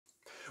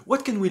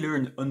What can we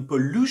learn on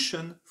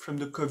pollution from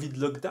the COVID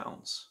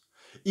lockdowns?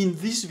 In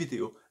this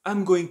video,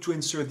 I'm going to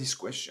answer these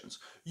questions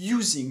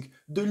using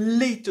the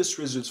latest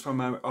results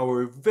from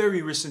our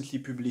very recently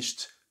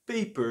published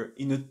paper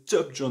in a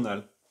top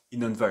journal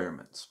in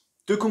environment.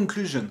 The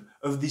conclusion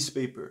of this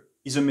paper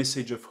is a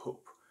message of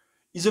hope,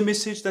 is a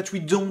message that we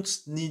don't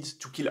need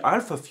to kill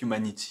half of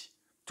humanity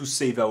to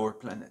save our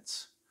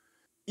planet.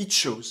 It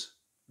shows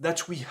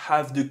that we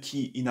have the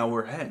key in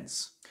our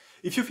hands.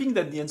 If you think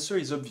that the answer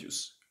is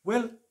obvious,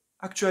 well,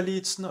 actually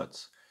it's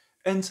not.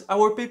 And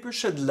our paper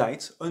shed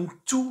light on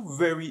two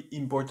very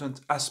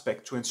important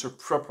aspects to answer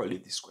properly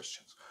these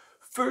questions.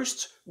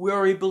 First, we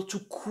are able to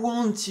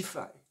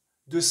quantify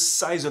the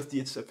size of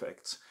this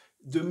effect,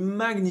 the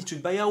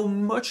magnitude by how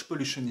much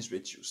pollution is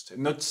reduced,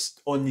 and not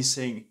only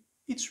saying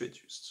it's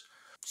reduced.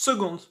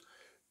 Second,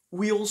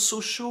 we also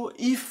show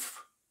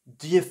if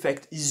the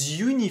effect is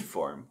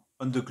uniform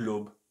on the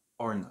globe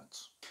or not.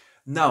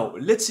 Now,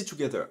 let's see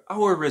together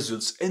our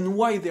results and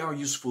why they are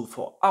useful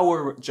for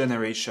our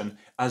generation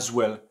as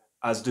well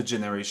as the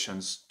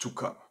generations to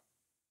come.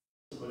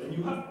 And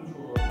you have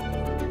control over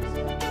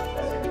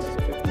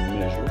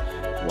measure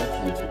what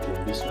the effect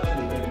of this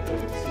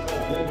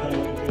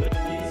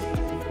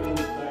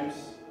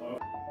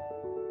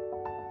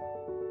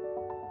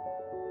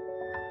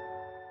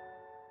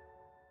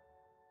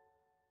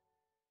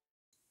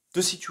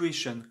The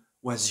situation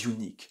was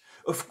unique.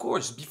 Of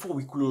course, before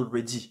we could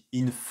already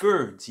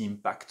infer the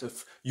impact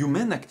of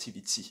human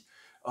activity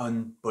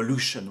on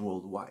pollution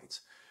worldwide.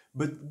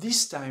 But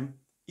this time,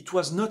 it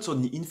was not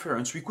only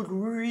inference, we could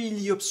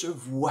really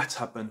observe what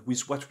happened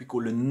with what we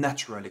call a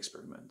natural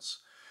experiment.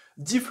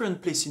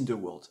 Different places in the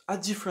world,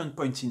 at different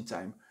points in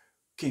time,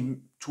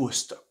 came to a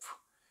stop.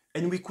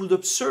 And we could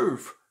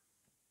observe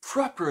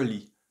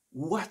properly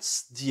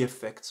what's the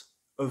effect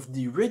of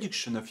the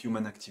reduction of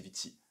human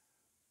activity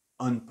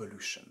on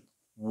pollution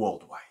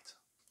worldwide.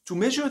 To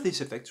measure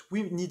this effect,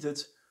 we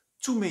needed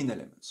two main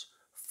elements.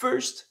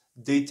 First,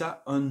 data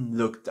on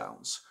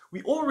lockdowns.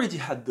 We already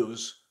had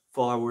those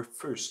for our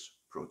first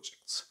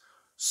projects.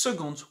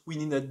 Second, we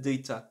needed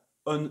data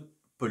on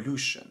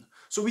pollution.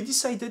 So we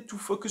decided to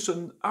focus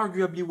on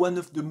arguably one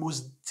of the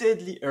most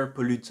deadly air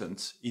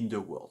pollutants in the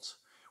world,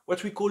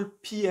 what we call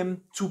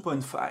PM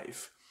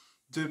 2.5,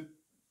 the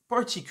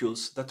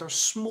particles that are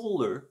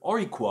smaller or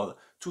equal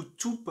to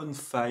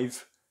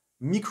 2.5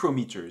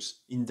 micrometers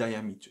in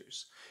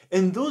diameters.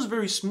 And those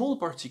very small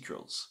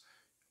particles,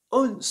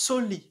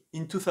 solely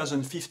in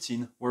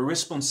 2015, were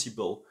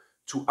responsible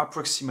to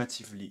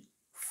approximately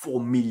 4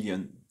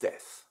 million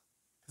deaths.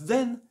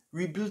 Then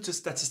we built a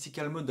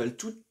statistical model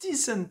to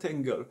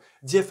disentangle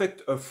the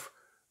effect of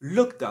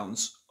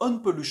lockdowns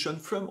on pollution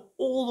from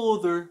all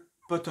other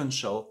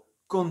potential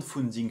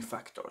confounding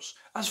factors,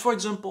 as for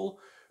example,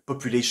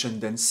 population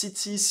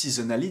density,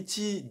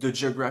 seasonality, the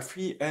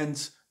geography,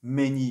 and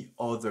many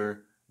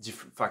other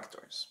different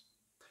factors.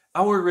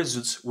 Our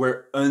results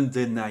were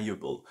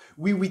undeniable.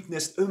 We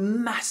witnessed a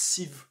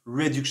massive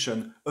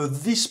reduction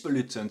of this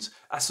pollutant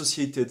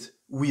associated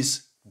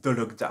with the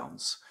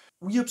lockdowns.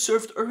 We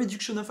observed a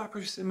reduction of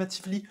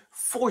approximately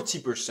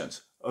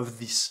 40% of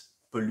this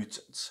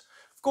pollutant.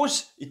 Of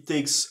course, it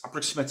takes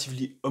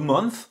approximately a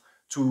month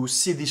to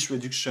see this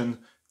reduction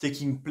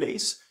taking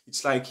place.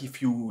 It's like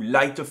if you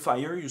light a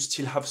fire, you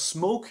still have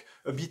smoke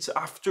a bit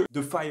after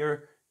the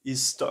fire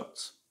is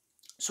stopped.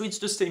 So it's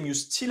the same, you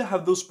still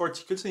have those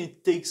particles and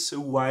it takes a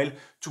while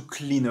to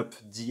clean up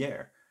the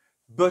air.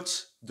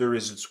 But the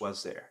results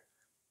was there.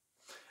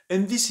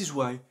 And this is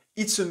why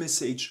it's a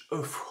message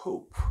of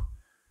hope.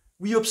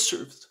 We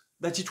observed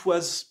that it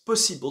was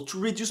possible to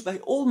reduce by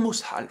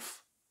almost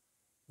half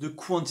the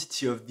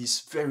quantity of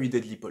this very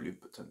deadly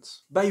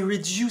pollutant by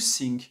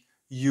reducing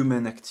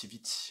human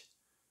activity.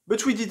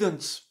 But we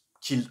didn't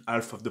kill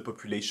half of the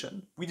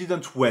population. We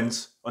didn't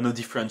went on a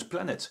different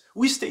planet.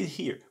 We stayed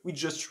here. We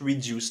just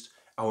reduced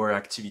our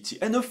activity.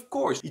 And of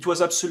course, it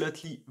was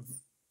absolutely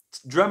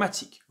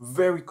dramatic,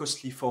 very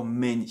costly for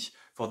many,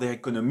 for their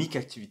economic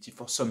activity,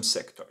 for some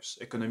sectors,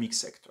 economic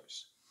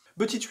sectors.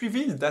 But it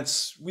revealed that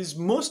with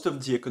most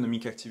of the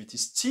economic activity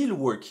still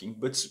working,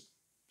 but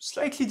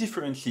slightly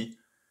differently,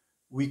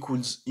 we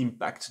could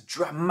impact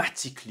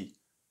dramatically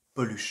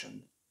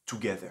pollution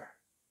together.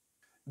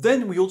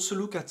 Then we also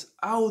look at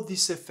how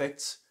this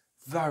effect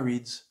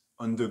varied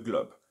on the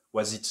globe.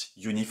 Was it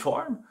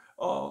uniform,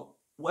 or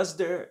was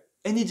there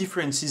any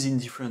differences in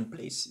different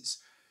places?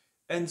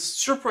 And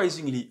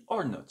surprisingly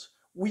or not,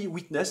 we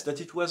witnessed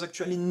that it was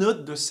actually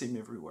not the same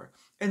everywhere.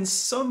 And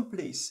some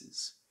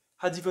places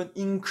had even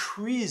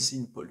increase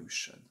in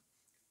pollution.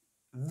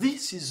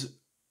 This is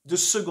the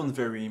second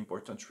very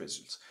important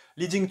result,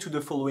 leading to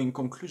the following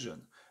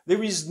conclusion.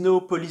 There is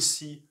no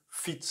policy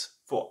fit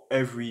for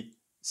every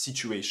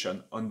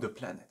situation on the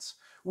planet.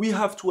 We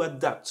have to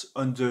adapt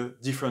on the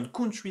different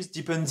countries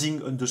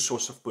depending on the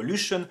source of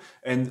pollution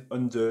and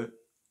on the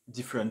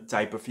different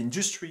type of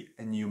industry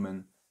and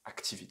human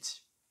activity.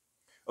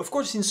 Of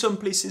course, in some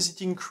places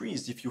it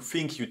increased. If you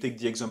take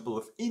the example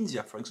of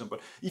India, for example,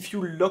 if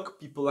you lock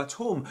people at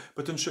home,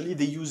 potentially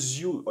they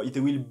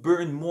will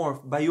burn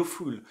more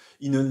biofuel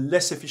in a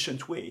less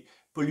efficient way,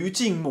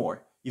 polluting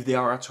more if they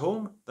are at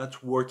home than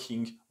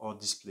working or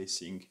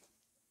displacing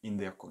in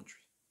their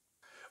country.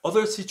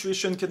 Other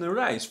situations can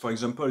arise. For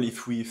example,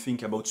 if we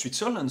think about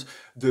Switzerland,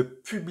 the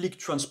public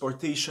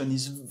transportation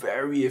is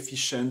very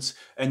efficient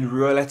and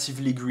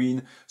relatively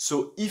green.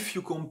 So if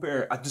you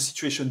compare at the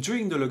situation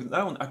during the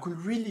lockdown, I could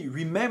really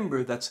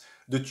remember that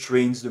the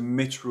trains, the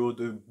metro,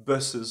 the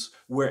buses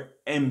were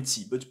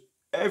empty, but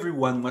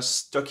everyone was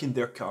stuck in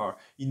their car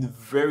in a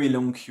very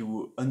long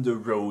queue on the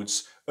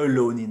roads,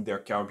 alone in their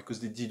car because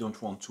they didn't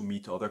want to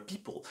meet other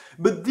people.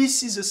 But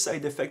this is a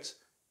side effect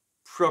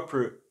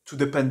proper to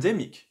the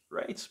pandemic,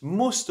 right?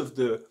 Most of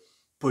the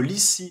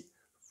policy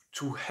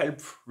to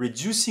help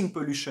reducing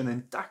pollution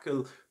and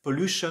tackle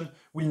pollution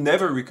will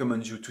never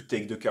recommend you to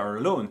take the car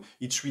alone.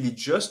 It's really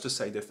just a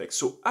side effect.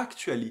 So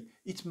actually,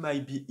 it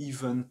might be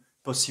even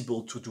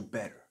possible to do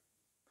better.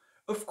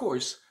 Of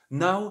course,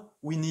 now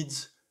we need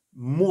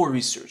more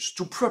research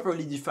to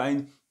properly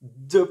define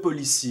the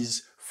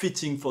policies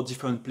fitting for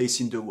different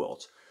places in the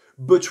world.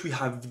 But we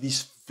have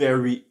this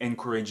very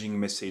encouraging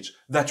message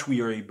that we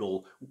are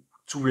able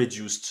to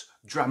reduce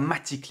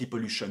dramatically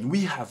pollution.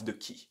 We have the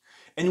key.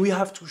 And we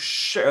have to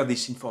share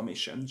this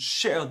information,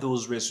 share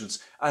those results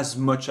as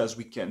much as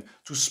we can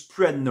to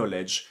spread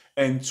knowledge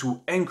and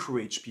to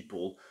encourage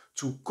people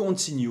to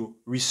continue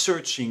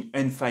researching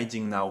and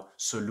finding now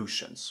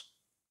solutions.